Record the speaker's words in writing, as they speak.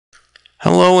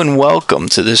Hello and welcome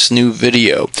to this new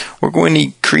video. We're going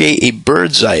to create a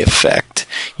bird's eye effect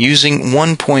using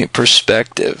 1-point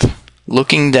perspective,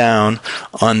 looking down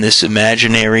on this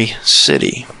imaginary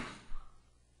city.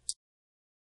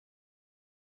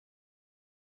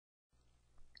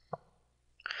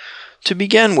 To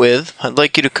begin with, I'd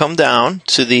like you to come down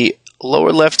to the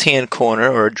lower left hand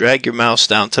corner, or drag your mouse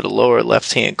down to the lower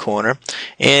left hand corner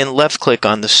and left click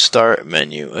on the start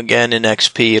menu. Again, in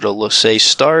XP it'll say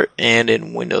start, and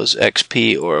in Windows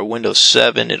XP or Windows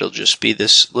 7 it'll just be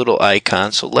this little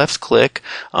icon. So left click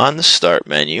on the start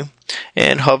menu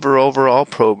and hover over all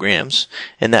programs,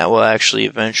 and that will actually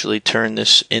eventually turn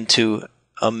this into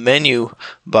a menu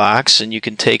box, and you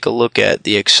can take a look at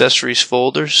the accessories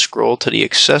folder. Scroll to the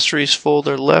accessories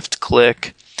folder, left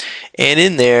click, and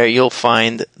in there you'll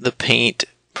find the paint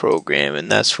program,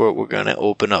 and that's what we're going to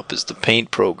open up, is the paint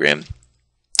program.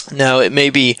 Now it may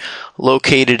be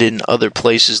located in other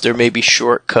places. There may be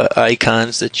shortcut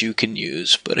icons that you can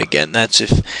use, but again, that's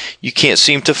if you can't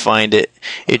seem to find it.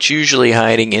 It's usually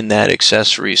hiding in that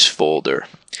accessories folder.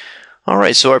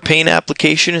 Alright, so our paint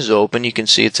application is open. You can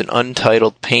see it's an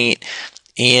untitled paint,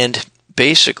 and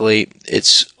basically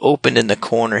it's open in the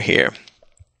corner here.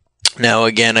 Now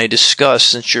again, I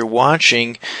discussed, since you're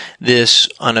watching this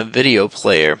on a video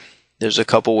player, there's a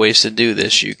couple ways to do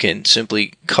this. You can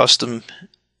simply custom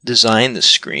design the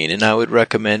screen, and I would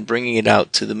recommend bringing it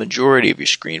out to the majority of your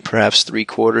screen, perhaps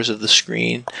 3/4 of the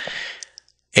screen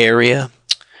area,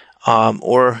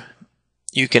 or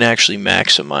you can actually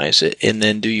maximize it and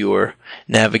then do your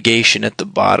navigation at the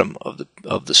bottom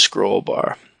of the scroll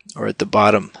bar, or at the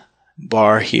bottom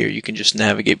bar here. You can just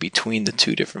navigate between the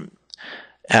two different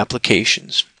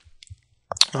applications.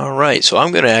 Alright, so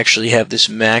I'm going to actually have this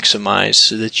maximized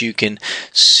so that you can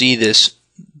see this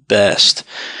best.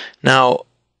 Now,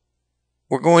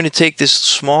 we're going to take this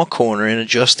small corner and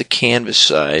adjust the canvas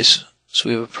size. So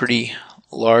we have a pretty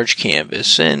large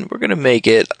canvas, and we're going to make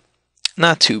it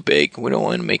not too big. We don't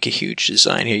want to make a huge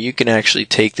design here. You can actually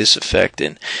take this effect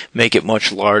and make it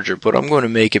much larger, but I'm going to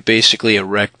make it basically a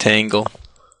rectangle.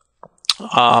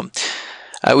 I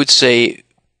would say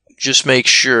just make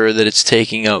sure that it's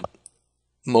taking up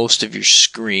most of your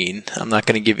screen. I'm not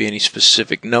going to give you any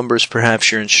specific numbers.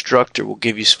 Perhaps your instructor will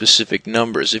give you specific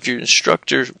numbers. If your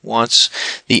instructor wants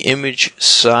the image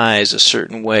size a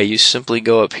certain way, you simply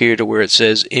go up here to where it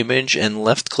says image and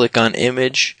left click on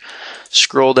image.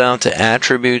 Scroll down to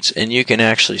attributes, and you can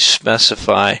actually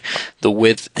specify the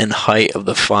width and height of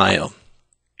the file.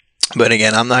 But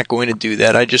again, I'm not going to do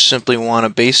that. I just simply want a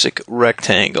basic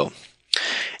rectangle.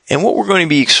 And what we're going to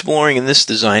be exploring in this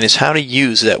design is how to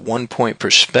use that 1-point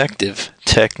perspective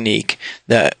technique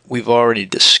that we've already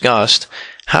discussed,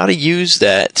 how to use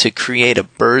that to create a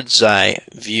bird's eye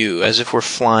view as if we're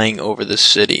flying over the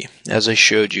city, as I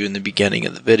showed you in the beginning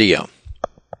of the video.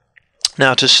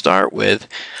 Now, to start with,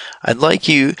 I'd like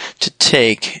you to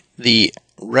take the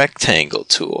rectangle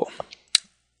tool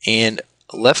and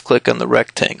left click on the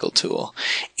rectangle tool,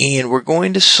 and we're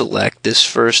going to select this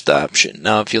first option.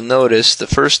 Now if you'll notice, the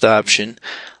first option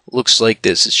looks like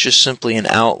this. It's just simply an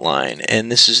outline,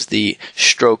 and this is the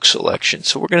stroke selection.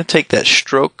 So we're going to take that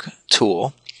stroke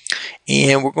tool,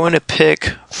 and we're going to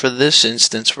pick, for this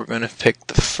instance, we're going to pick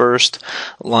the first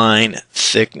line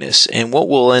thickness. And what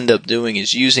we'll end up doing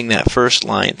is using that first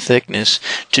line thickness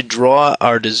to draw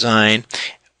our design,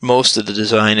 most of the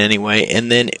design anyway,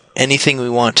 and then anything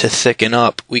we want to thicken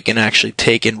up, we can actually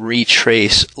take and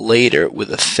retrace later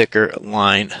with a thicker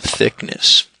line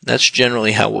thickness. That's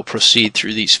generally how we'll proceed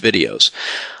through these videos.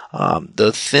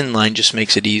 The thin line just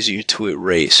makes it easier to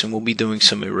erase, and we'll be doing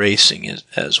some erasing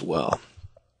as well.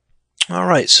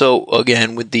 Alright, so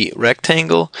again, with the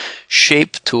rectangle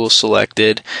shape tool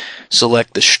selected,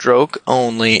 select the stroke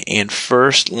only and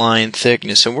first line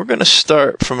thickness, and we're going to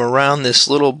start from around this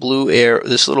little blue arrow,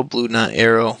 this little blue, not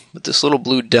arrow, but this little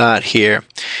blue dot here,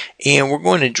 and we're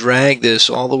going to drag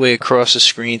this all the way across the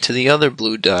screen to the other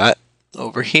blue dot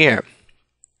over here.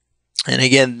 And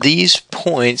again, these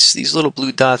points, these little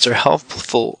blue dots, are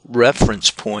helpful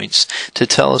reference points to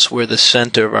tell us where the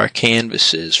center of our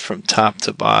canvas is from top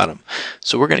to bottom.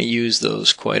 So we're going to use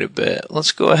those quite a bit.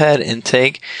 Let's go ahead and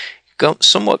go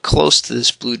somewhat close to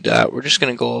this blue dot. We're just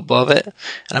going to go above it, and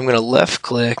I'm going to left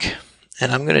click,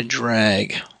 and I'm going to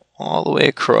drag all the way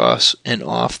across and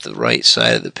off the right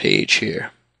side of the page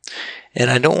here.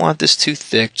 And I don't want this too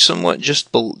thick, somewhat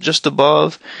just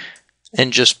above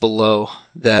and just below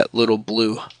that little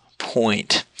blue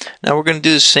point. Now we're going to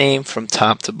do the same from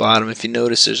top to bottom. If you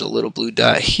notice, there's a little blue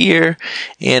dot here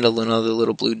and another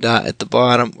little blue dot at the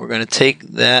bottom. We're going to take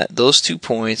those 2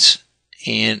 points,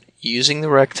 and using the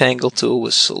rectangle tool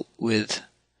with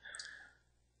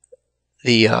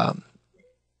the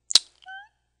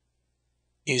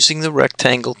using the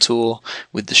rectangle tool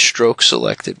with the stroke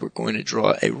selected, we're going to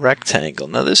draw a rectangle.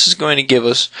 Now this is going to give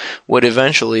us what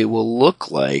eventually will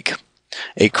look like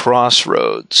a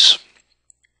crossroads.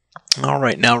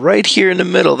 Alright, now right here in the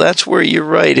middle, that's where you're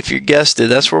right, if you guessed it,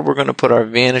 that's where we're going to put our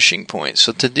vanishing point.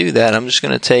 So to do that, I'm just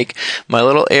going to take my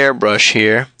little airbrush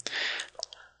here,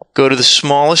 go to the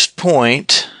smallest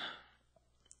point,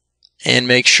 and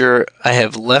make sure I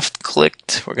have left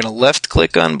clicked. We're going to left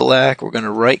click on black, we're going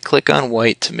to right click on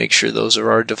white to make sure those are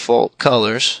our default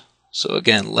colors. So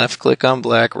again, left click on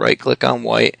black, right click on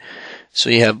white. So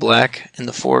you have black in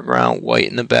the foreground, white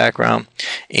in the background.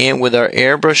 And with our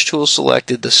airbrush tool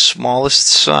selected, the smallest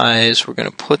size, we're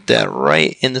going to put that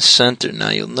right in the center. Now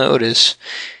you'll notice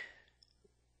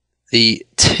the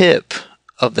tip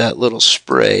of that little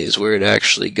spray is where it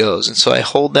actually goes. And so I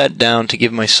hold that down to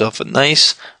give myself a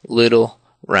nice little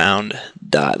round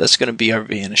dot. That's going to be our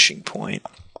vanishing point.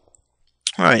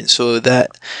 Alright, so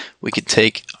that we can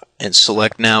take and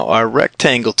select now our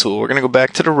rectangle tool. We're going to go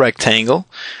back to the rectangle.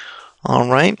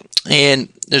 Alright, and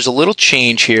there's a little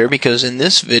change here because in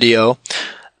this video,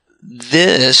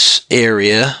 this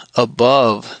area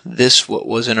above this, what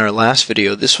was in our last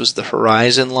video, this was the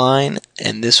horizon line,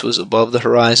 and this was above the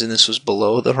horizon, this was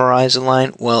below the horizon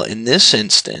line. Well, in this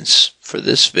instance, for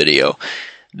this video,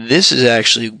 this is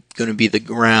actually going to be the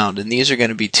ground, and these are going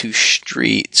to be two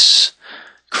streets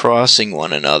crossing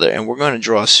one another, and we're going to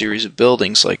draw a series of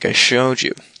buildings like I showed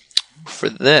you. For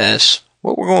this,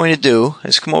 what we're going to do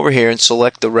is come over here and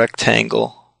select the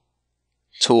rectangle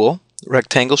tool,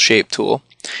 rectangle shape tool.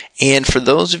 And for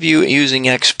those of you using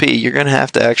XP, you're going to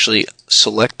have to actually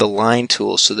select the line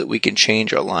tool so that we can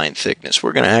change our line thickness.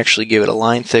 We're going to actually give it a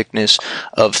line thickness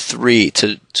of 3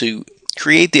 to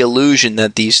create the illusion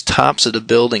that these tops of the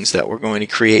buildings that we're going to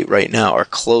create right now are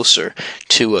closer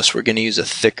to us. We're going to use a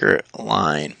thicker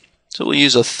line. So we'll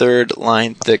use a 3rd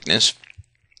line thickness.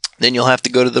 Then you'll have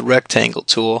to go to the rectangle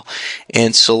tool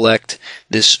and select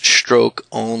this stroke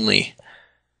only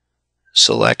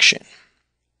selection.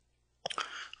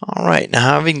 Alright, now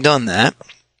having done that,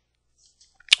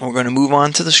 we're going to move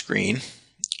on to the screen,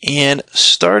 and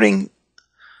starting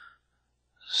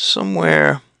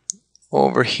somewhere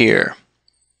over here,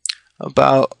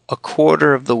 about a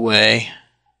quarter of the way,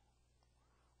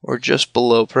 or just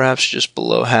below, perhaps just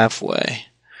below halfway,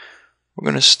 we're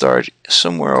going to start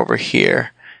somewhere over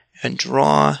here and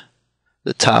draw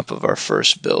the top of our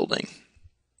first building.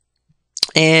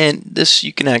 And this,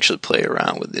 you can actually play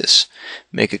around with this,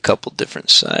 make a couple different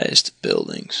sized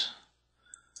buildings,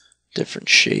 different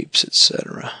shapes,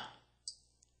 etc.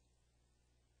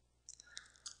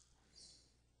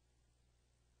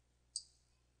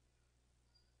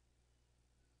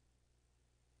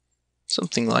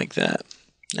 Something like that.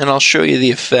 And I'll show you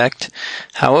the effect,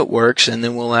 how it works, and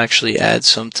then we'll actually add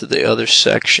some to the other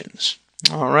sections.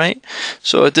 Alright,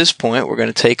 so at this point we're going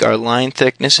to take our line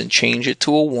thickness and change it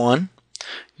to a 1.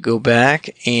 Go back,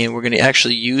 and we're going to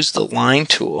actually use the line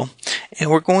tool, and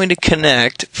we're going to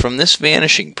connect from this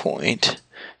vanishing point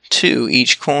to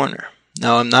each corner.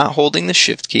 Now I'm not holding the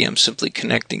shift key, I'm simply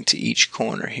connecting to each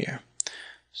corner here.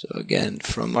 So again,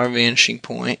 from our vanishing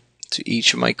point to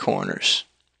each of my corners.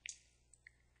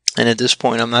 And at this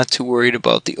point I'm not too worried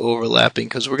about the overlapping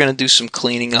because we're going to do some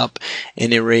cleaning up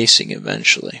and erasing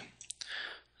eventually.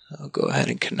 I'll go ahead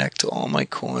and connect to all my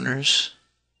corners.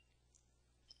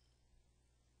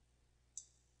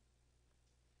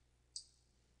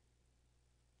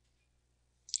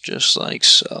 Just like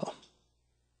so.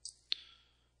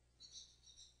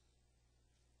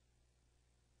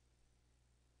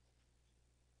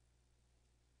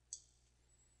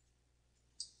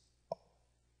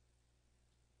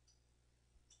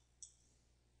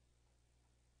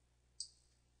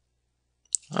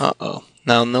 Uh-oh.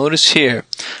 Now notice here,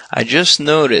 I just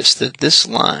noticed that this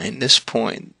line, this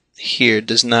point here,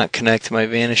 does not connect to my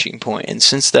vanishing point. And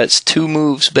since that's 2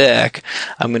 moves back,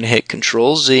 I'm going to hit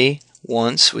Control Z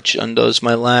once, which undoes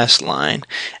my last line,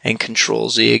 and Control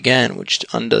Z again, which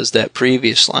undoes that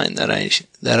previous line that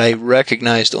I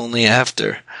recognized only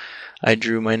after I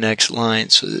drew my next line.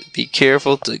 So be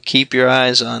careful to keep your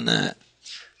eyes on that.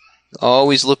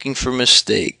 Always looking for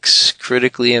mistakes,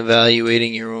 critically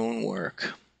evaluating your own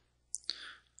work.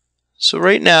 So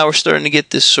right now we're starting to get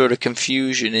this sort of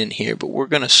confusion in here, but we're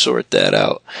going to sort that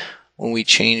out when we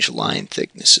change line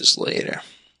thicknesses later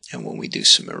and when we do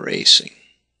some erasing.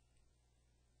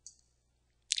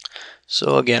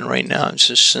 So again, right now I'm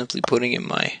just simply putting in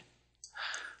my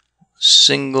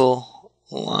single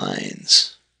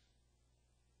lines.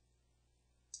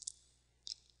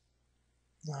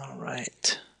 All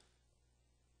right.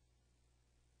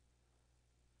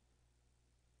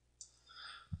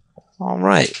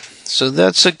 Alright, so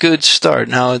that's a good start.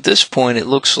 Now at this point it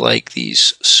looks like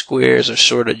these squares are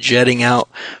sort of jetting out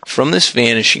from this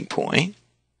vanishing point.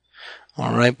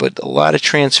 Alright, but a lot of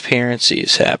transparency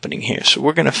is happening here. So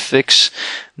we're going to fix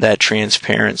that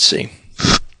transparency.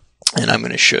 And I'm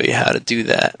going to show you how to do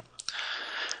that.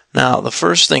 Now, the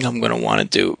first thing I'm going to want to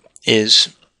do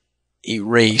is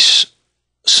erase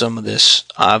some of this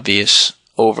obvious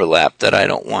overlap that I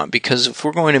don't want. Because if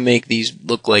we're going to make these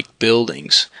look like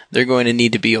buildings, they're going to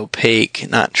need to be opaque,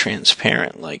 not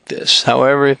transparent like this.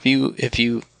 However, if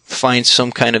you find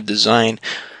some kind of design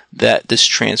that this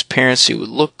transparency would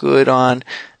look good on,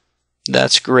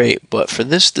 that's great. But for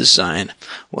this design,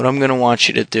 what I'm going to want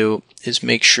you to do is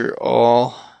make sure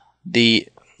all the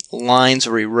lines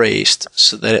are erased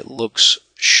so that it looks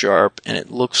sharp and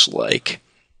it looks like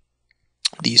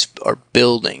these are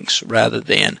buildings rather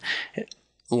than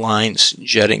lines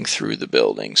jetting through the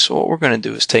building. So what we're going to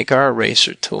do is take our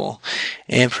eraser tool,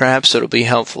 and perhaps it'll be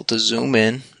helpful to zoom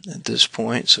in at this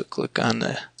point. So click on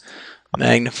the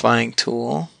magnifying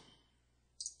tool,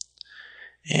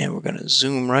 and we're going to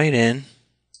zoom right in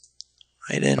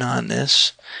on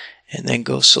this, and then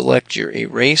go select your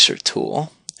eraser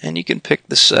tool, and you can pick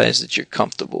the size that you're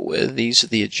comfortable with. These are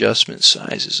the adjustment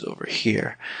sizes over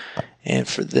here. And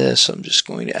for this, I'm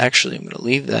going to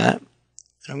leave that,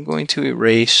 and I'm going to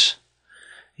erase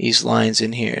these lines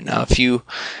in here. Now, if you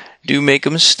do make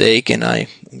a mistake, and I'm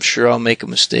sure I'll make a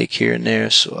mistake here and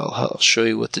there, so I'll show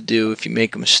you what to do. If you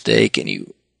make a mistake and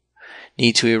you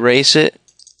need to erase it,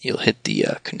 you'll hit the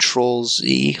Control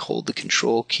Z, hold the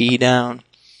Control key down,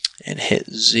 and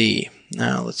hit Z.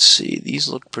 Now let's see, these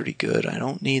look pretty good. I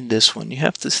don't need this one. You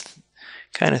have to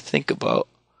kind of think about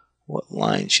what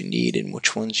lines you need and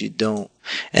which ones you don't.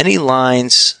 Any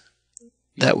lines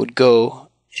that would go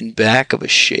in back of a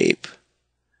shape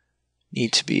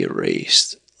need to be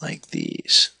erased, like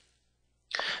these.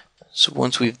 So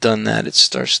once we've done that, it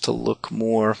starts to look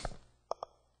more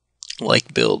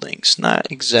like buildings.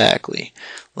 Not exactly.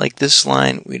 Like this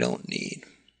line we don't need.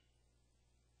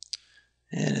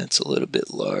 And it's a little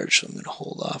bit large, so I'm going to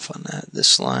hold off on that.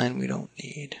 This line we don't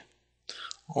need.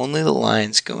 Only the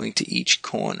lines going to each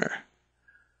corner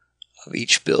of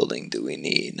each building do we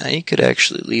need. Now you could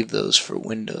actually leave those for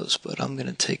windows, but I'm going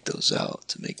to take those out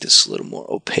to make this a little more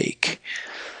opaque.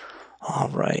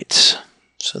 Alright,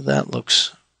 so that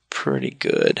looks pretty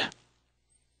good.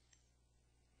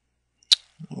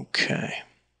 Okay.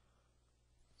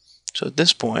 So at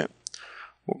this point,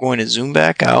 we're going to zoom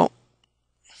back out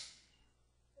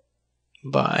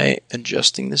by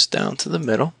adjusting this down to the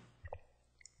middle,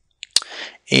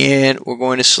 and we're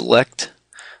going to select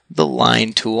the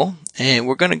line tool, and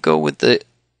we're going to go with the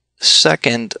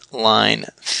second line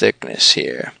thickness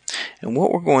here. And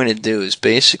what we're going to do is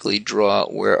basically draw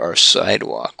where our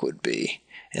sidewalk would be,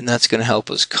 and that's going to help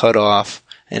us cut off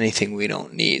anything we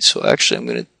don't need. So actually I'm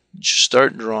going to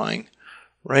start drawing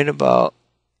right about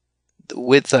the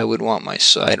width I would want my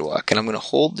sidewalk, and I'm going to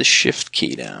hold the Shift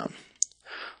key down.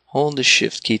 Hold the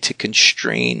Shift key to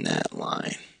constrain that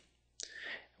line.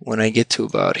 When I get to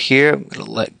about here, I'm going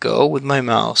to let go with my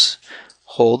mouse,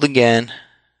 hold again,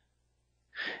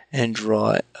 and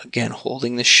draw it again,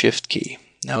 holding the Shift key.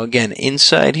 Now again,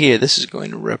 inside here, this is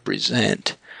going to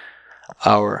represent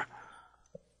our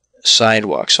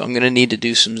sidewalk. So I'm going to need to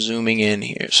do some zooming in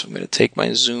here. So I'm going to take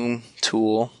my zoom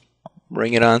tool,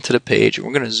 bring it onto the page, and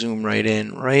we're going to zoom right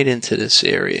into this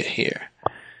area here.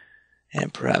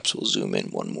 And perhaps we'll zoom in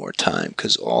one more time,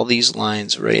 because all these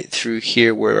lines right through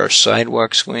here where our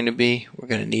sidewalk's going to be, we're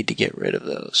going to need to get rid of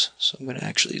those. So I'm going to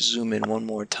actually zoom in one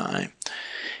more time.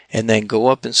 And then go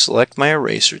up and select my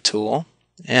eraser tool.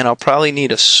 And I'll probably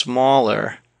need a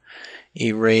smaller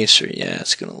eraser. Yeah,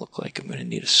 it's going to look like I'm going to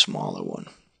need a smaller one.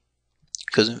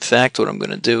 Because in fact what I'm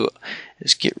going to do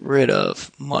is get rid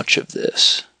of much of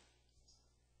this.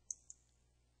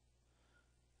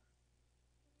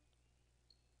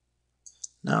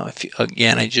 Now,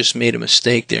 again, I just made a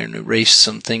mistake there and erased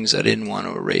some things I didn't want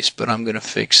to erase, but I'm going to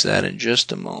fix that in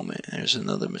just a moment. There's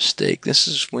another mistake. This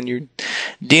is when you're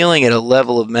dealing at a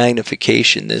level of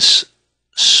magnification this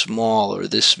small or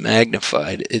this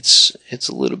magnified, it's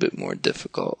a little bit more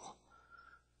difficult.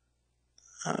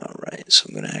 Alright, so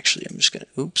I'm just going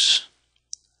to, oops,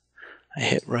 I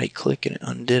hit right click and it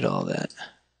undid all that.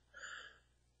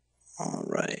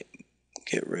 Alright,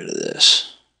 get rid of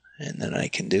this. And then I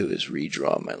can do is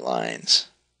redraw my lines.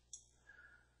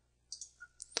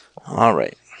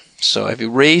 Alright, so I've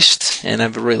erased,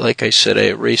 and like I said, I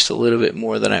erased a little bit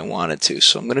more than I wanted to.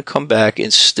 So I'm going to come back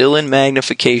and still in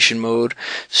magnification mode,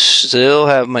 still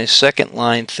have my second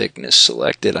line thickness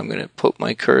selected. I'm going to put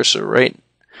my cursor right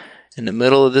in the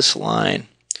middle of this line,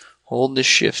 hold the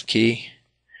shift key.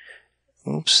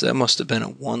 Oops, that must have been a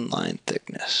 1 line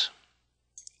thickness.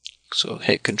 So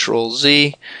hit Control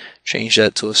Z, change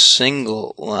that to a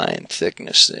single line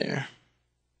thickness there.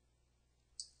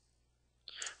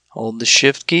 Hold the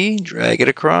shift key, drag it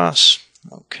across.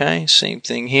 Okay, same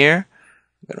thing here.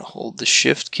 I'm going to hold the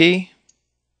shift key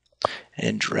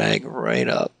and drag right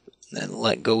up. Then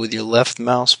let go with your left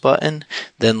mouse button,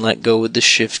 then let go with the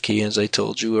shift key as I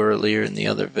told you earlier in the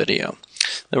other video.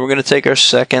 Then we're going to take our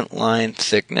second line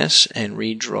thickness and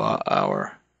redraw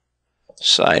our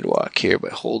sidewalk here by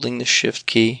holding the shift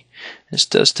key. This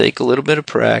does take a little bit of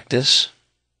practice.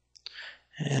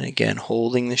 And again,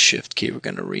 holding the shift key, we're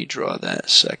going to redraw that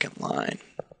second line.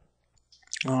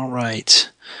 Alright.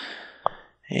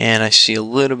 And I see a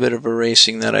little bit of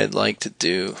erasing that I'd like to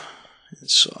do. And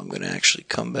so I'm going to actually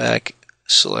come back,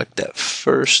 select that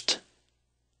first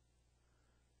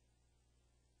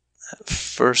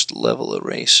level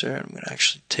eraser. I'm going to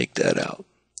actually take that out.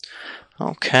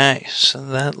 Okay, so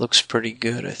that looks pretty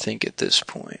good, I think, at this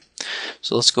point.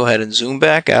 So let's go ahead and zoom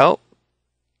back out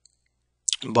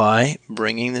by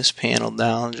bringing this panel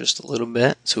down just a little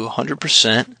bit to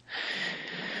 100%.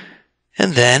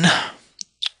 And then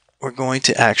we're going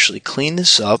to actually clean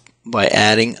this up by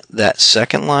adding that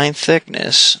second line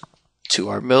thickness to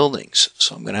our buildings.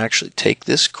 So I'm going to actually take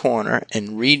this corner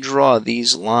and redraw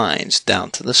these lines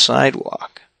down to the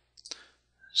sidewalk.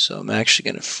 So I'm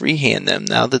actually going to freehand them.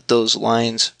 Now that those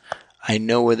lines, I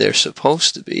know where they're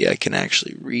supposed to be, I can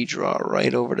actually redraw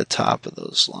right over the top of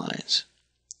those lines.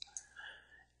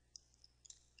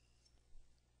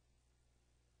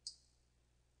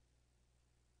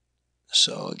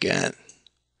 So again,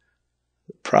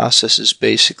 the process is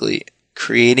basically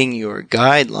creating your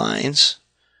guidelines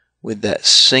with that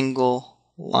single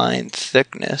line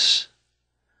thickness,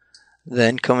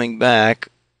 then coming back,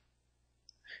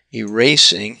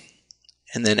 erasing,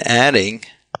 and then adding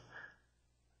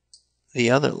the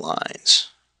other lines.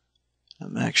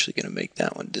 I'm actually going to make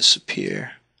that one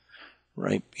disappear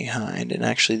right behind. And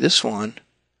actually this one,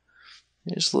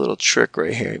 there's a little trick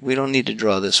right here. We don't need to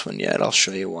draw this one yet. I'll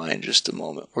show you why in just a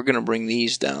moment. We're going to bring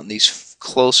these down, these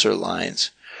closer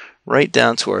lines, right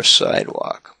down to our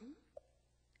sidewalk.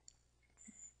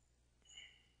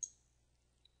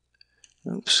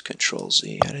 Oops, Control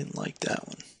Z. I didn't like that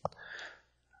one.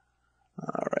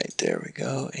 Alright, there we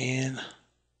go. And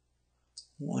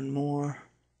one more.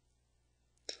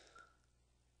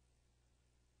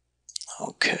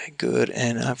 Okay, good.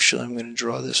 And actually I'm going to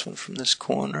draw this one from this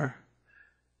corner.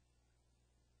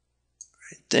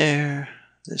 Right there.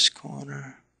 This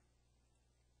corner.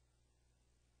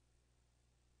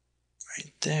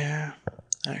 Right there.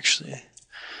 Actually,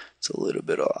 it's a little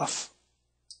bit off.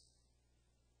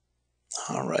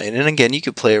 Alright, and again, you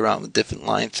could play around with different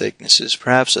line thicknesses.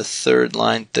 Perhaps a third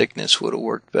line thickness would have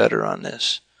worked better on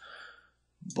this.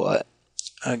 But,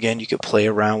 again, you could play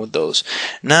around with those.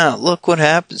 Now, look what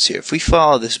happens here. If we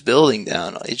follow this building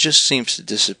down, it just seems to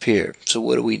disappear. So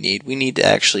what do we need? We need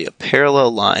actually a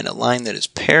parallel line, a line that is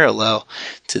parallel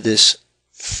to this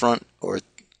front or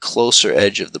closer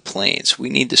edge of the planes. We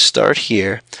need to start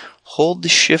here, hold the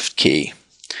shift key,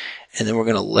 and then we're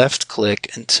going to left click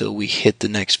until we hit the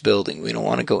next building. We don't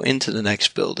want to go into the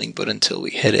next building, but until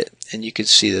we hit it. And you can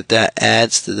see that that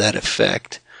adds to that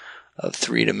effect of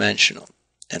three-dimensional.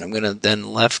 And I'm going to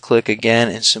then left click again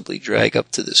and simply drag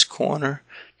up to this corner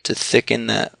to thicken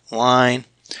that line.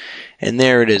 And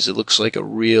there it is. It looks like a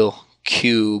real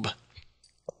cube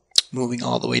moving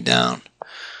all the way down.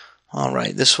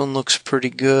 Alright, this one looks pretty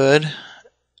good.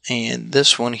 And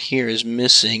this one here is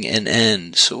missing an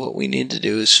end. So what we need to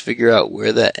do is figure out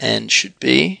where that end should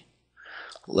be.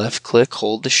 Left click,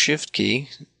 hold the shift key.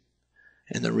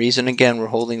 And the reason, again, we're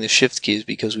holding the shift key is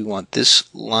because we want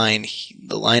this line,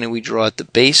 the line that we draw at the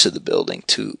base of the building,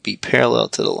 to be parallel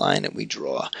to the line that we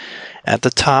draw at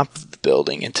the top of the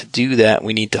building. And to do that,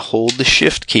 we need to hold the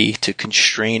shift key to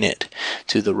constrain it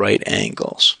to the right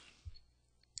angles.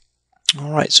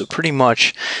 Alright, so pretty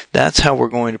much that's how we're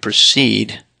going to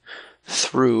proceed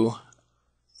through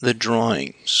the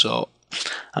drawing. So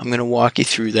I'm going to walk you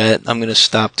through that. I'm going to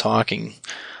stop talking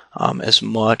as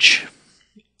much,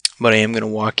 but I am going to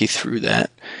walk you through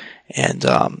that. And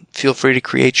feel free to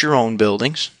create your own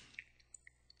buildings.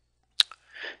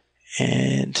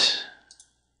 And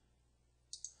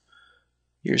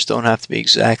yours don't have to be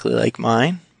exactly like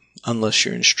mine, unless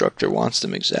your instructor wants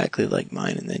them exactly like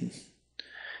mine, and then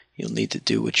you'll need to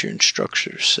do what your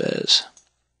instructor says.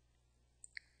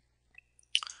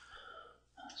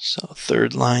 So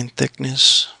third line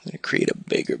thickness, I'm going to create a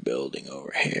bigger building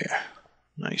over here.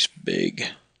 Nice big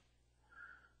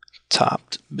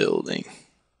topped building.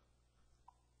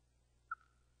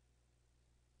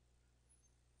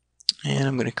 And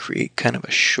I'm going to create kind of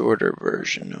a shorter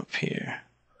version up here.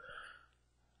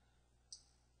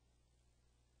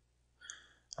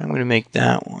 I'm going to make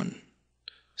that one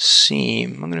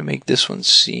seam. I'm going to make this one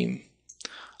seam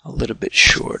a little bit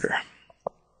shorter.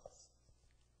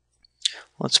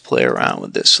 Let's play around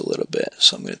with this a little bit.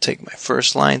 So I'm going to take my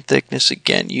first line thickness,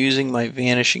 again using my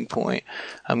vanishing point.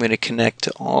 I'm going to connect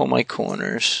to all my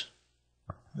corners.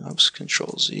 Oops,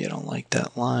 Control Z, I don't like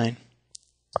that line.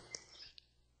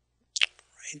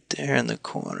 Right there in the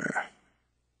corner.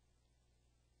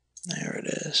 There it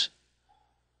is.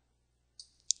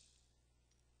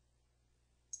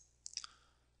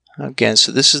 Again,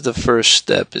 so this is the first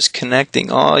step, is connecting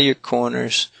all your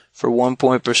corners for 1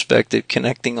 point perspective,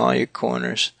 connecting all your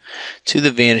corners to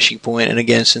the vanishing point. And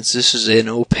again, since this is an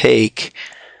opaque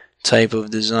type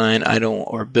of design,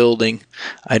 or building,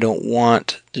 I don't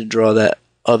want to draw that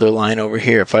other line over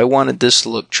here. If I wanted this to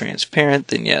look transparent,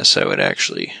 then yes, I would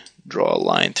actually draw a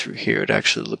line through here. It would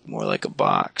actually look more like a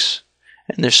box.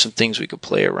 And there's some things we could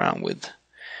play around with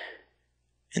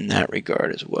in that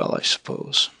regard as well, I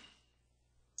suppose.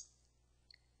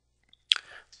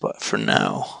 But for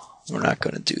now, we're not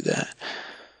going to do that.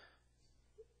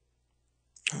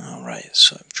 Alright,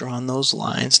 so I've drawn those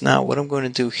lines. Now what I'm going to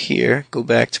do here, go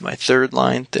back to my third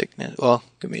line thickness. Well,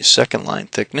 give me a second line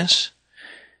thickness.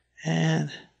 And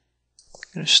I'm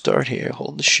going to start here,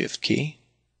 hold the Shift key.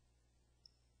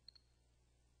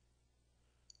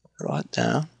 Draw it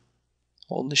down,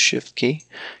 hold the Shift key,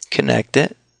 connect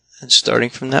it, and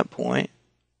starting from that point,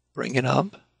 bring it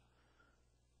up.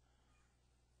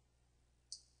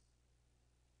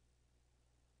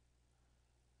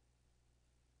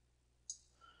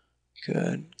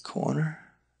 Good, corner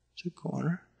to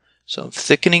corner. So I'm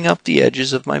thickening up the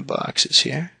edges of my boxes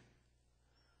here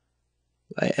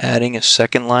by adding a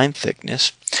second line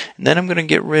thickness. And then I'm going to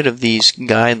get rid of these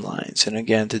guidelines. And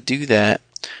again, to do that,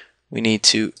 we need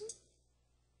to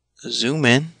zoom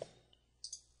in,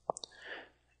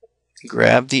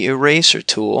 grab the eraser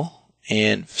tool,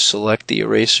 and select the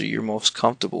eraser you're most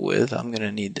comfortable with. I'm going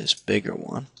to need this bigger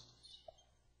one.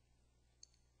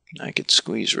 I could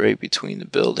squeeze right between the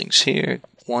buildings here.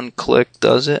 One click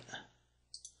does it.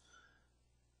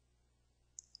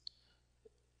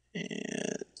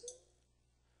 And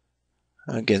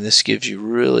again, this gives you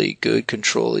really good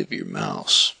control of your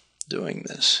mouse doing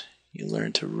this. You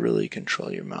learn to really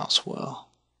control your mouse well.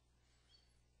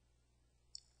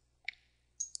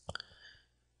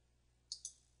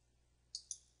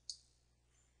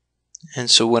 And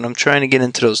so when I'm trying to get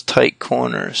into those tight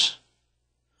corners,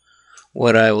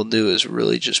 what I will do is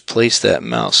really just place that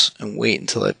mouse and wait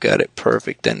until I've got it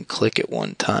perfect, then click it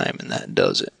one time, and that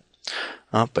does it.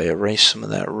 Up, I erase some of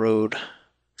that road.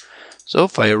 So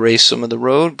if I erase some of the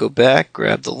road, go back,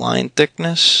 grab the line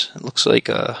thickness. It looks like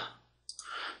a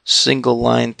single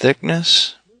line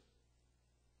thickness.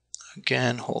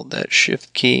 Again, hold that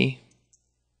Shift key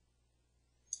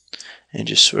and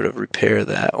just sort of repair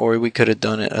that. Or we could have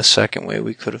done it a second way.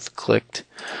 We could have clicked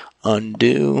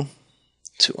undo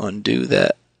to undo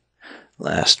that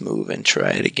last move and try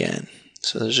it again.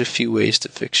 So there's a few ways to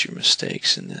fix your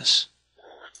mistakes in this.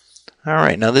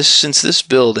 Alright, now since this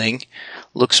building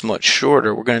looks much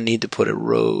shorter, we're going to need to put a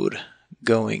road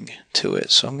going to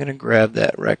it. So I'm going to grab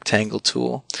that rectangle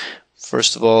tool.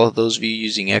 First of all, those of you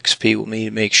using XP will need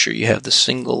to make sure you have the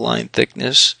single line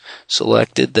thickness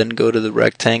selected. Then go to the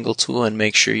rectangle tool and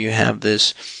make sure you have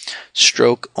this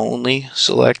stroke only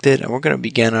selected. And we're going to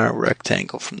begin our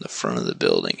rectangle from the front of the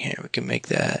building here. We can make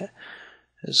that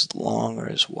as long or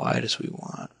as wide as we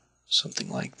want. Something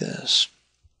like this.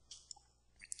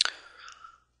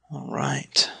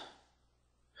 Alright.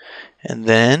 And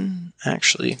then,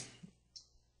 actually,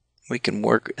 we can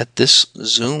work at this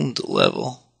zoomed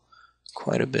level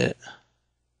quite a bit.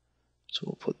 So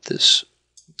we'll put this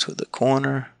to the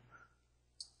corner,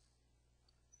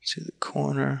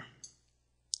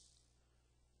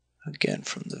 again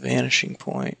from the vanishing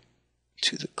point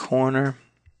to the corner,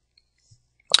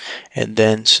 and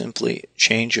then simply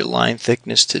change your line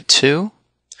thickness to 2,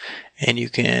 and you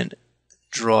can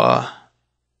draw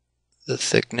the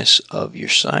thickness of your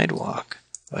sidewalk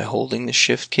by holding the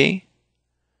Shift key.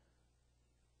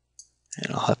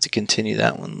 And I'll have to continue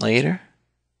that one later.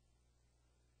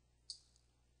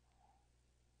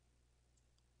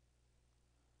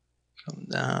 Come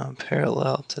down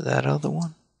parallel to that other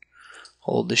one.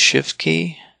 Hold the Shift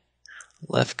key,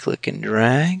 left click and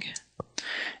drag.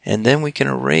 And then we can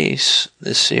erase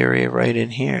this area right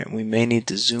in here. And we may need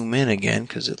to zoom in again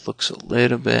because it looks a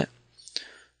little bit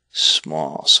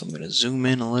small. So I'm going to zoom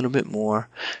in a little bit more.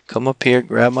 Come up here,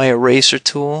 grab my eraser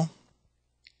tool.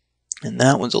 And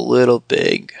that one's a little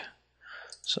big.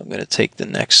 So I'm going to take the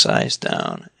next size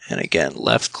down, and again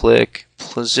left click,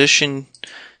 position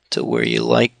to where you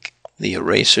like the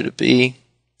eraser to be,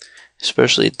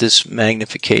 especially at this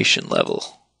magnification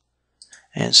level,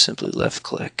 and simply left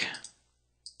click.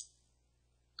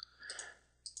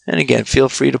 And again, feel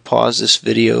free to pause this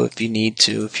video if you need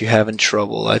to, if you're having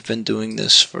trouble. I've been doing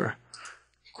this for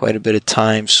quite a bit of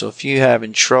time, so if you're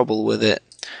having trouble with it,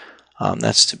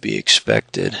 that's to be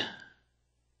expected.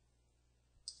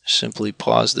 Simply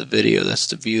pause the video. That's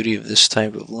the beauty of this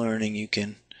type of learning. You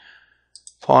can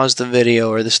pause the video,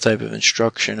 or this type of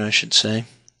instruction I should say.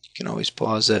 You can always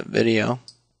pause that video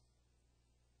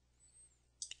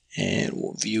and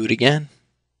we'll view it again.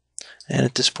 And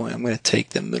at this point I'm going to take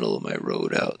the middle of my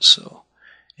road out so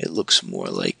it looks more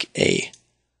like a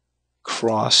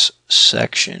cross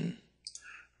section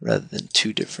rather than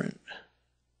two different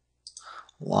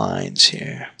lines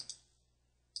here.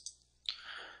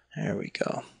 There we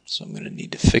go. So I'm going to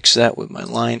need to fix that with my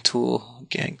line tool.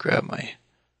 Again, grab my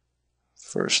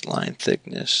first line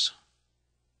thickness,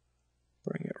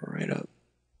 bring it right up,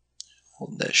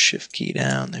 hold that shift key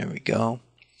down, there we go.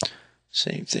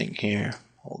 Same thing here,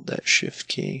 hold that shift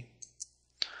key.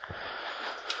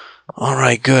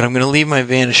 Alright, good. I'm going to leave my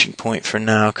vanishing point for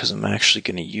now because I'm actually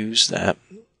going to use that.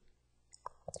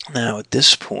 Now at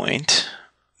this point,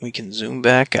 we can zoom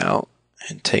back out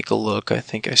and take a look. I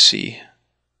think I see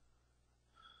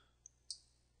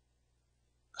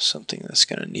something that's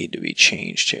going to need to be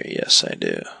changed here. Yes, I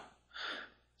do.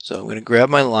 So I'm going to grab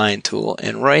my line tool,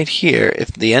 and right here, if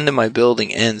the end of my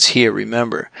building ends here,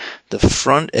 remember, the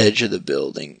front edge of the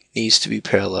building needs to be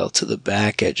parallel to the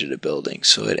back edge of the building.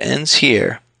 So it ends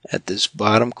here at this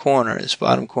bottom corner. This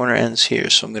bottom corner ends here.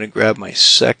 So I'm going to grab my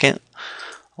second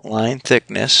line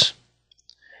thickness,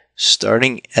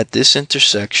 starting at this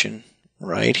intersection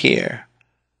right here.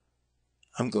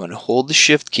 I'm going to hold the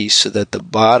shift key so that the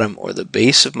bottom or the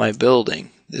base of my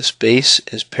building, this base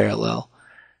is parallel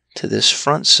to this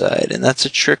front side. And that's a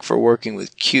trick for working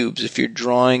with cubes. If you're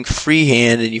drawing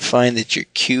freehand and you find that your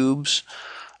cubes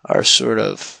are sort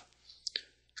of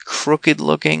crooked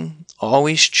looking,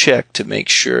 always check to make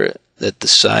sure that the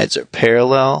sides are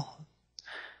parallel,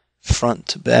 front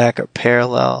to back are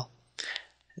parallel,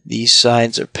 these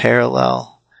sides are parallel,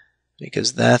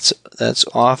 because that's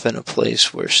often a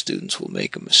place where students will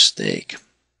make a mistake.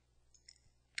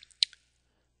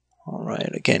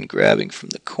 Alright, again grabbing from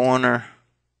the corner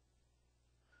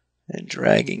and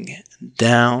dragging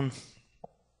down.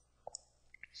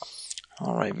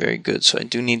 Alright, very good. So I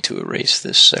do need to erase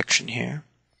this section here.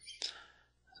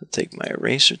 So take my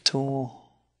eraser tool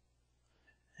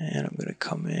and I'm going to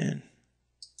come in.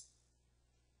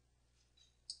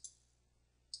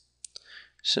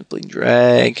 Simply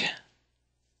drag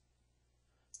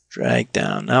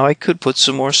down. Now I could put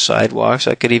some more sidewalks.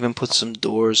 I could even put some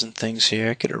doors and things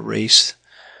here. I could erase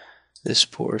this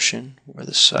portion where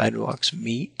the sidewalks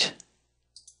meet.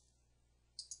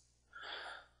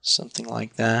 Something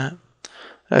like that.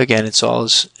 Again, it's all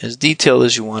as detailed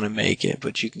as you want to make it,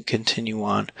 but you can continue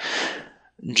on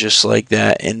just like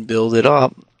that and build it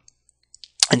up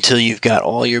until you've got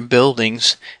all your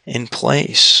buildings in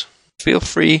place. Feel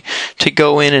free to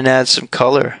go in and add some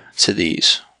color to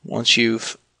these. Once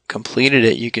you've completed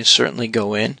it, you can certainly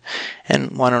go in,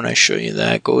 and why don't I show you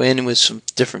that? Go in with some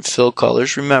different fill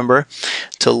colors. Remember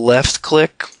to left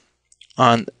click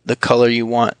on the color you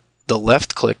want the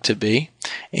left click to be,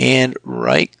 and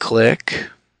right click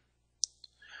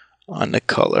on the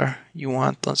color you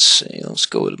want. Let's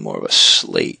go with more of a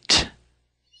slate.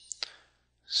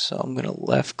 So I'm going to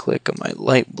left click on my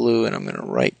light blue, and I'm going to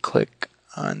right click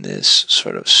on this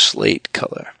sort of slate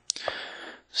color.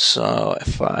 So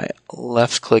if I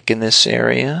left click in this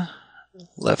area,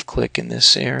 left click in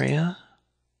this area,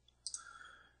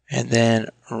 and then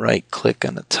right click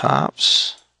on the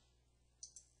tops,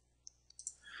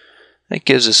 that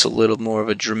gives us a little more of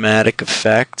a dramatic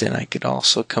effect. And I could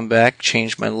also come back,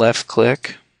 change my left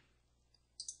click.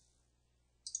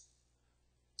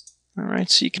 Alright,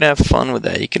 so you can have fun with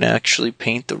that. You can actually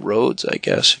paint the roads, I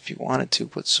guess, if you wanted to.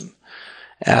 Put some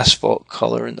asphalt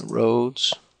color in the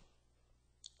roads.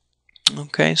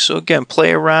 Okay, so again,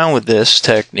 play around with this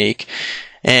technique,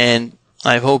 and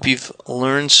I hope you've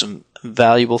learned some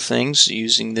valuable things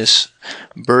using this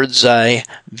bird's eye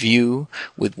view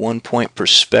with 1-point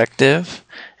perspective,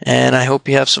 and I hope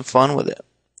you have some fun with it.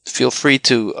 Feel free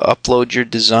to upload your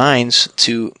designs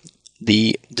to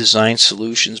the Design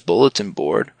Solutions bulletin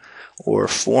board or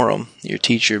forum. Your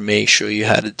teacher may show you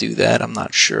how to do that, I'm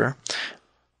not sure.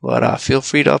 But feel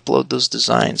free to upload those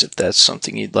designs if that's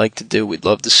something you'd like to do. We'd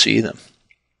love to see them.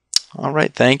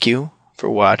 Alright, thank you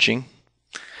for watching.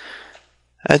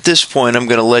 At this point, I'm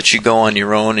going to let you go on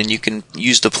your own, and you can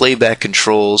use the playback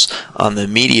controls on the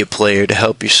media player to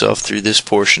help yourself through this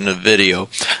portion of the video.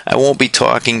 I won't be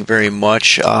talking very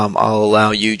much. I'll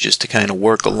allow you just to kind of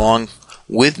work along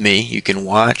with me. You can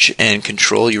watch and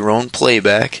control your own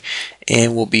playback,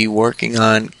 and we'll be working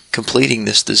on completing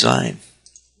this design.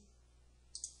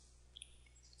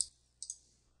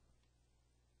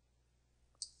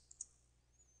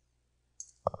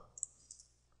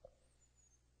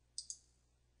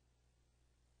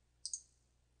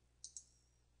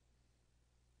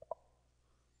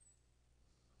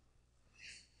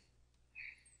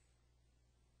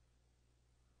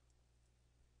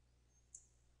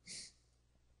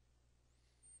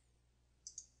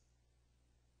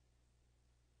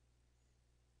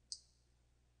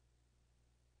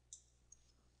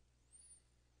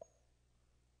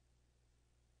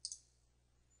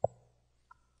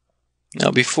 Now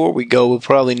before we go, we'll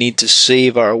probably need to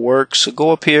save our work, so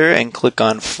go up here and click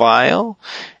on File,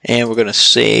 and we're going to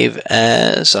save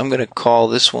as, I'm going to call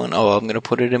this one, I'm going to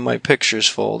put it in my Pictures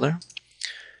folder,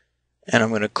 and I'm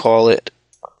going to call it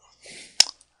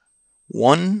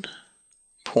 1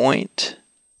 Point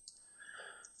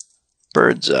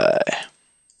Birdseye.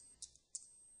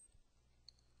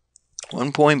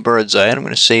 1 Point Birdseye, and I'm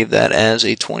going to save that as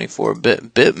a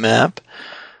 24-bit bitmap.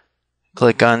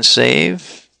 Click on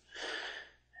Save.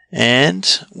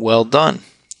 And well done.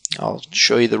 I'll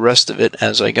show you the rest of it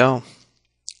as I go.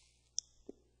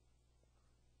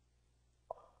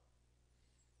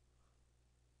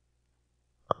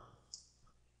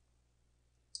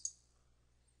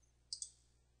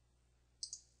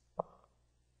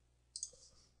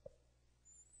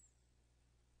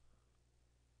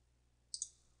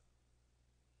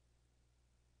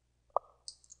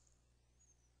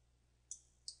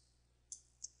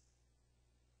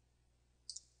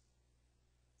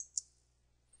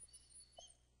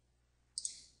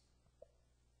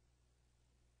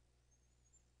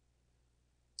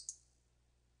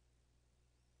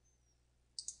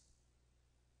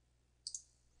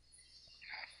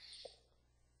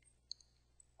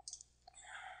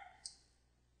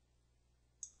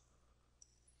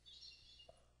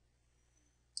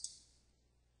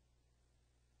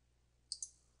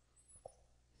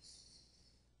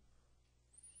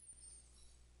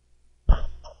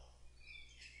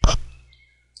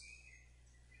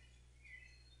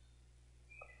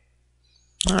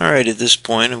 Alright, at this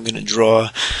point I'm going to draw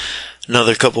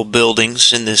another couple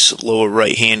buildings in this lower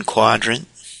right hand quadrant.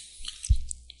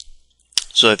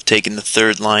 So I've taken the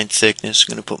third line thickness.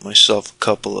 I'm going to put myself a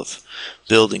couple of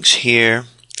buildings here,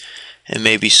 and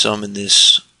maybe some in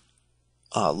this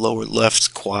lower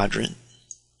left quadrant.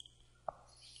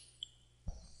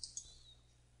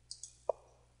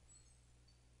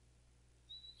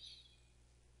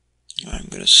 I'm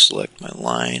going to select my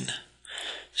line,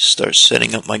 start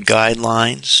setting up my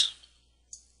guidelines,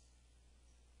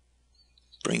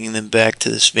 bringing them back to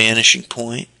this vanishing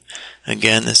point.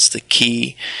 Again, that's the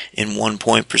key in 1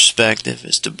 point perspective,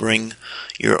 is to bring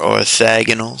your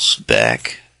orthogonals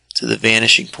back to the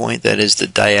vanishing point, that is the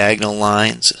diagonal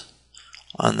lines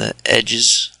on the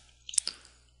edges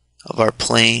of our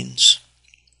planes.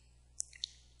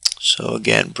 So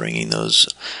again, bringing those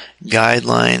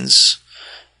guidelines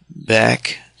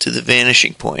back to the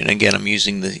vanishing point. Again, I'm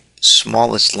using the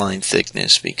smallest line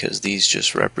thickness because these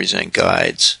just represent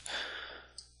guides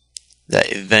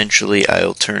that eventually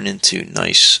I'll turn into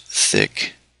nice,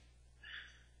 thick,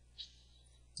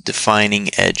 defining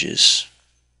edges.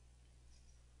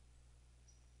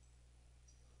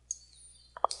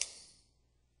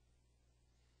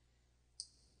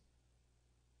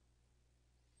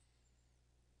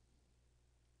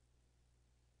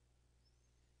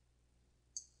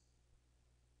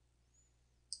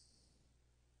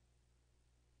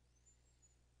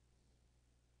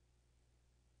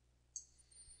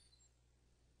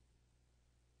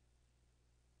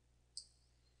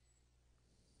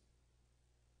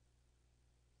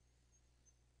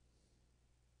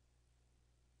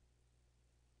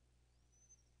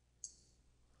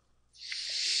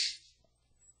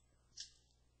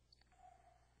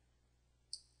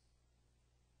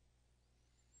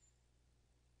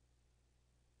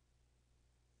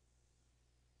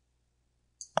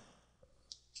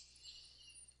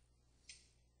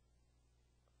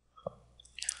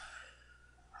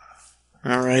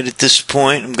 Alright, at this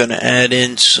point I'm going to add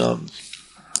in some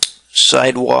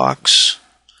sidewalks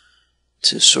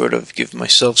to sort of give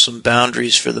myself some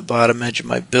boundaries for the bottom edge of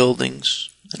my buildings,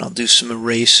 and I'll do some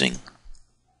erasing.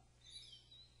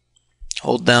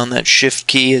 Hold down that shift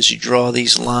key as you draw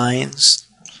these lines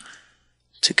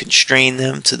to constrain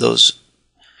them to those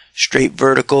straight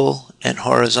vertical and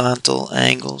horizontal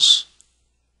angles.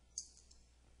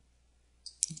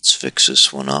 Let's fix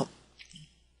this one up.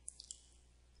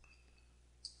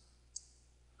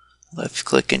 Left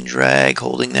click and drag,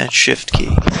 holding that shift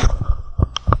key.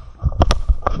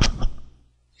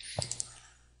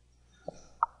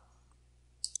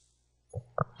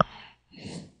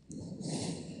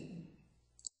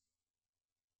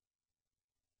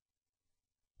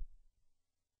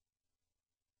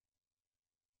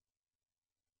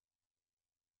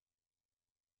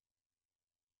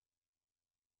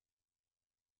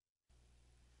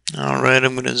 Alright,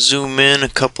 I'm going to zoom in a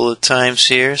couple of times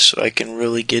here so I can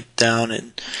really get down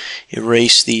and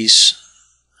erase these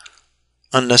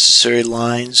unnecessary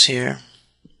lines here.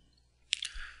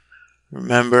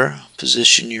 Remember,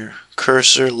 position your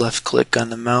cursor, left click on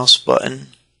the mouse button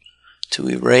to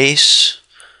erase.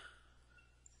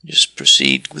 Just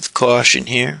proceed with caution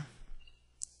here.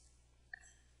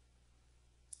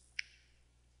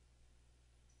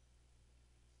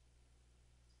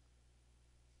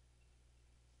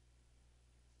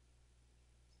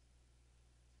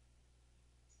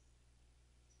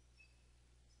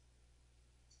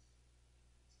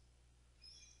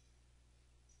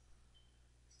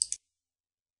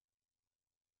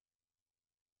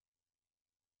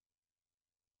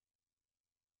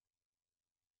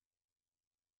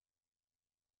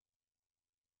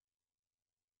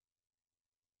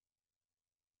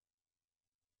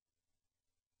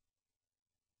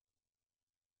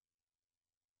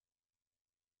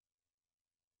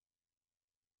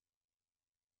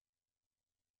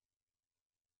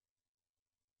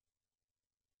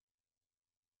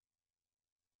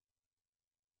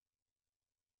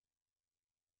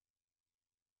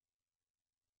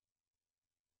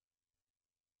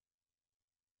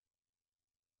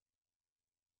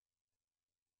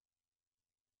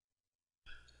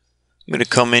 I'm going to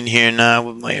come in here now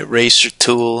with my eraser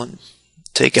tool and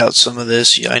take out some of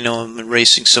this. Yeah, I know I'm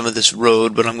erasing some of this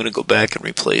road, but I'm going to go back and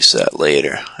replace that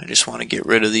later. I just want to get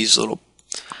rid of these little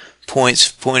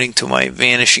points pointing to my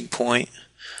vanishing point.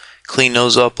 Clean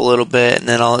those up a little bit, and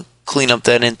then I'll clean up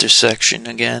that intersection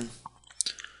again.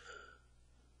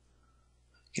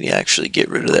 Can you actually get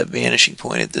rid of that vanishing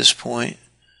point at this point?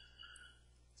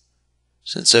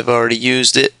 Since I've already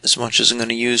used it as much as I'm going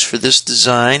to use for this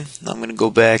design, I'm going to go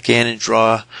back in and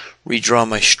redraw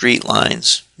my street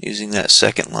lines using that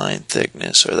second line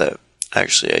thickness, or that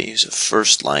actually I use a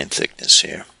first line thickness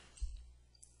here.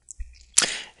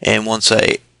 And once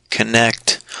I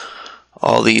connect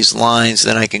all these lines,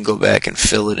 then I can go back and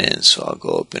fill it in. So I'll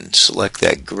go up and select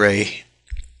that gray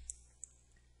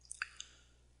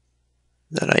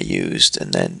that I used,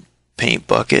 and then paint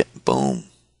bucket, boom.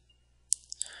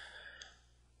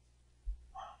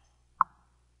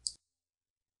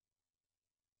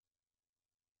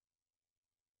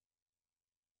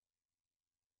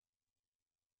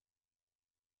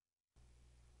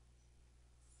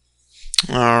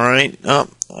 Alright,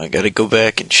 I gotta go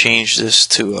back and change this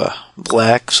to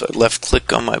black, so I left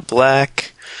click on my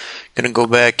black. Gonna go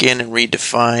back in and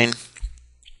redefine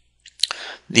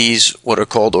these, what are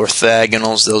called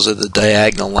orthogonals. Those are the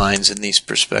diagonal lines in these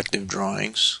perspective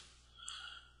drawings.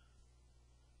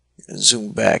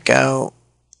 Zoom back out.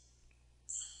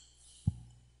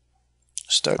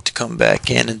 Start to come back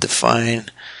in and define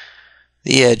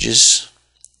the edges.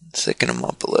 Thicken them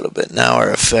up a little bit. Now our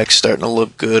effect's starting to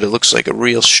look good. It looks like a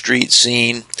real street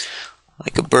scene,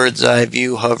 like a bird's eye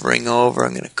view hovering over.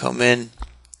 I'm going to come in.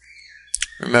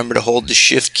 Remember to hold the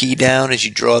shift key down as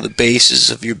you draw the bases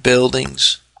of your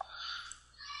buildings.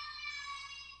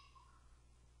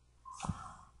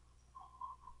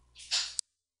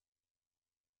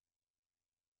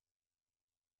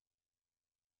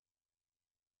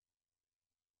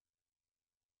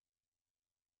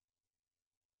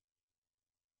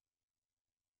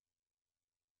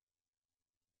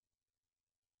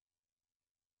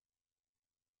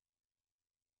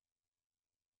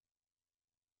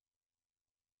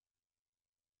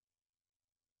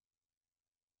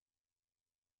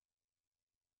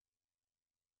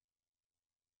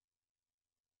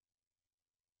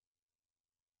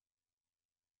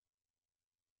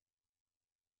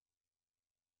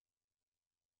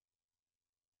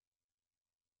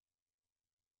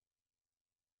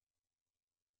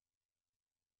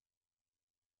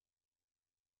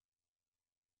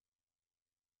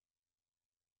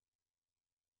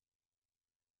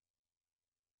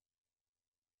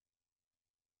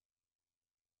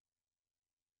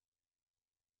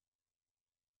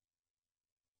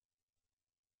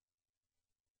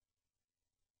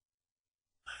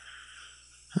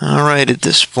 Alright, at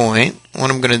this point,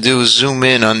 what I'm going to do is zoom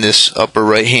in on this upper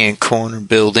right hand corner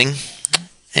building,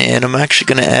 and I'm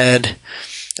actually going to add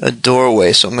a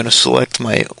doorway. So I'm going to select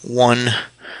my 1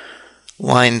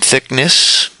 line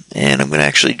thickness, and I'm going to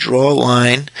actually draw a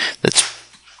line that's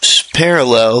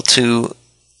parallel to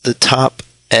the top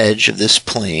edge of this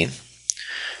plane.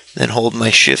 Then hold my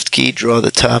shift key, draw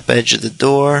the top edge of the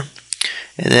door,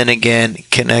 and then again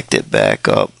connect it back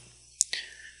up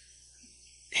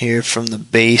here from the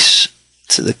base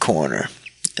to the corner.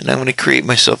 And I'm going to create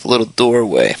myself a little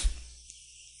doorway,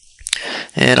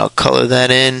 and I'll color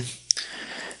that in.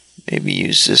 Maybe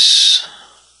use this,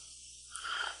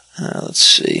 let's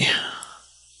see,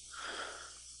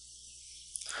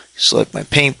 select my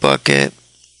paint bucket,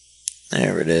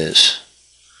 there it is.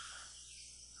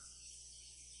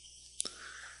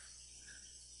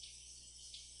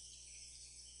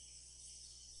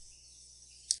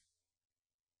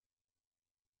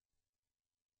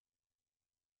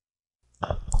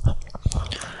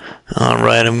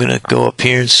 Alright, I'm going to go up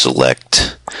here and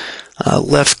select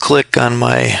left click on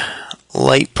my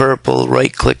light purple,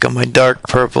 right click on my dark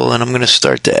purple, and I'm going to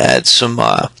start to add some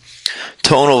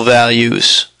tonal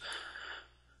values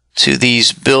to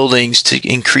these buildings to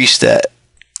increase that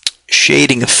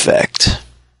shading effect.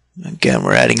 Again,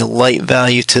 we're adding a light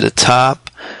value to the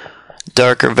top,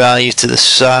 darker value to the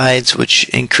sides, which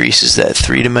increases that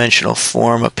three-dimensional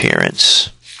form appearance.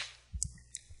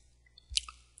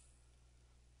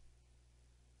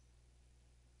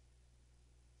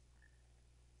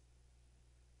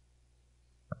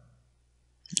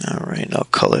 Alright, I'll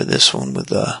color this one with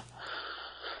the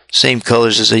same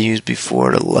colors as I used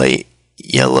before, the light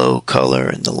yellow color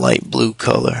and the light blue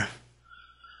color.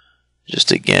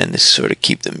 Just again to sort of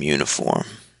keep them uniform.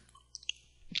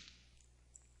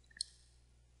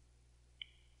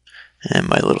 And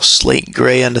my little slate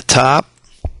gray on the top.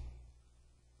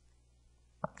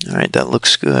 Alright, that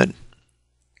looks good.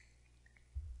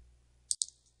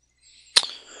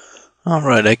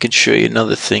 Alright, I can show you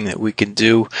another thing that we can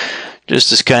do.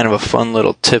 Just as kind of a fun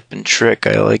little tip and trick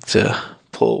I like to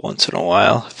pull once in a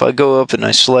while. If I go up and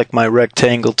I select my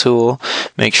rectangle tool,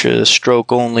 make sure the stroke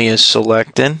only is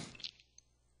selected.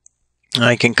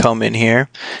 I can come in here,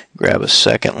 grab a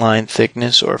second line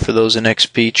thickness, or for those in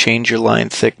XP, change your line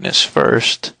thickness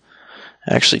first.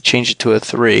 Actually change it to a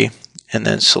 3, and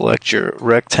then select your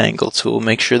rectangle tool.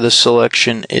 Make sure the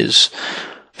selection is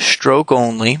stroke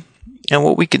only. And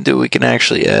what we can do, we can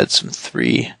actually add some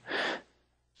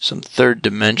third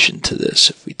dimension to this.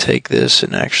 If we take this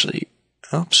and actually,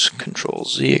 Control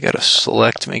Z, I gotta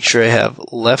select, make sure I have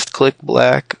left click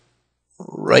black,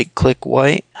 right click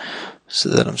white, so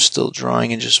that I'm still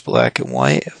drawing in just black and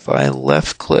white. If I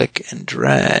left click and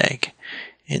drag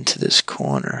into this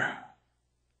corner,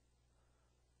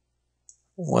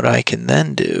 what I can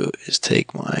then do is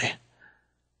take my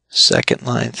second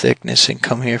line thickness and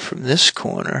come here from this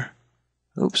corner.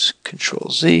 Control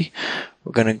Z.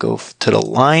 We're going to go to the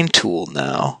line tool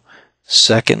now,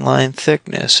 second line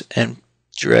thickness, and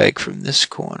drag from this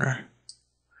corner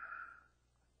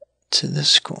to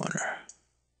this corner.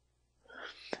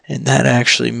 And that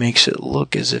actually makes it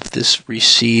look as if this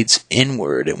recedes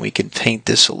inward, and we can paint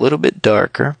this a little bit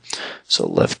darker. So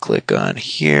left click on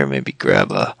here, maybe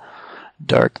grab a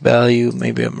dark value,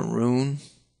 maybe a maroon,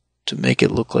 to make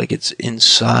it look like it's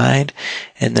inside.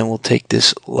 And then we'll take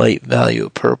this light value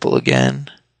of purple again,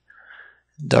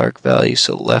 dark value,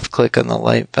 so left click on the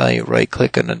light value, right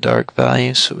click on the dark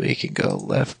value, so we can go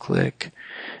left click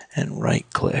and right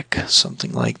click,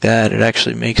 something like that. It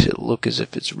actually makes it look as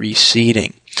if it's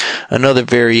receding. Another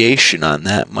variation on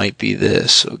that might be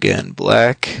this. So again,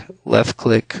 black, left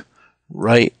click,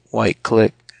 right, white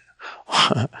click,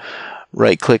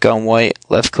 right click on white,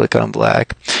 left click on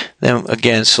black. Then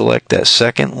again, select that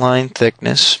second line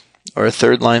thickness, or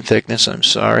third line thickness, I'm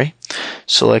sorry.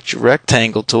 Select your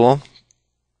rectangle tool,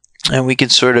 and we can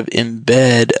sort of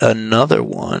embed another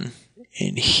one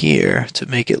in here to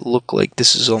make it look like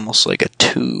this is almost like a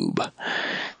tube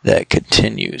that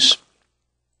continues.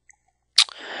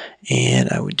 And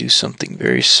I would do something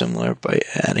very similar by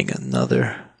adding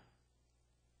another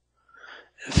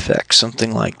effect,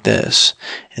 something like this,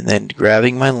 and then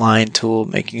grabbing my line tool,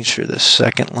 making sure the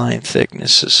second line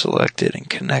thickness is selected and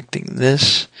connecting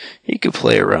this. You can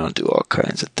play around, do all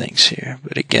kinds of things here,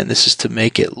 but again, this is to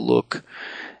make it look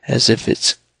as if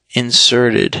it's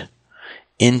inserted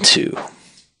into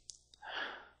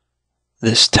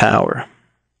this tower.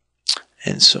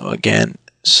 And so again,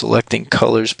 selecting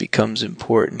colors becomes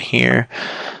important here.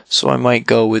 So I might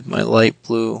go with my light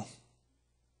blue,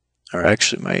 or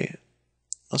actually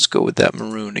let's go with that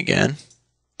maroon again.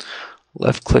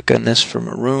 Left click on this for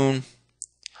maroon,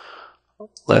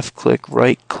 left click,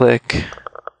 right click,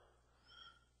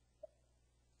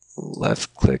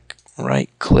 left click, right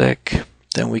click.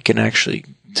 Then we can actually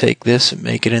take this and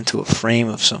make it into a frame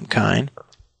of some kind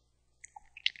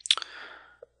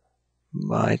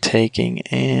by taking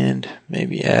and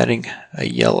maybe adding a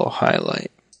yellow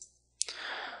highlight.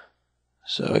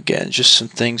 So again, just some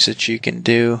things that you can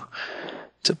do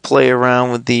to play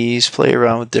around with these, play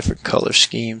around with different color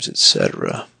schemes,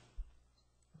 etc.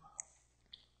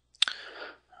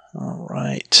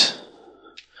 Alright,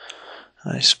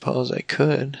 I suppose I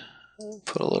could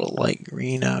put a little light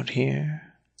green out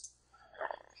here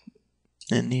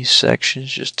in these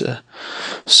sections just to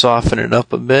soften it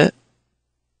up a bit.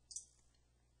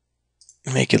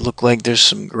 Make it look like there's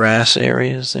some grass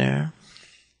areas there.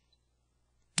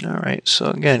 Alright,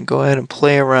 so again, go ahead and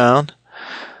play around.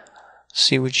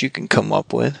 See what you can come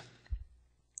up with.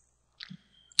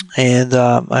 And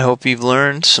I hope you've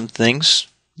learned some things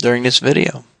during this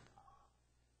video.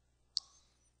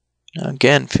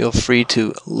 Again, feel free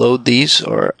to load these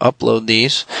or upload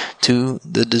these to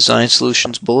the Design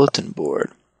Solutions bulletin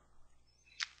board.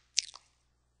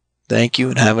 Thank you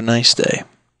and have a nice day.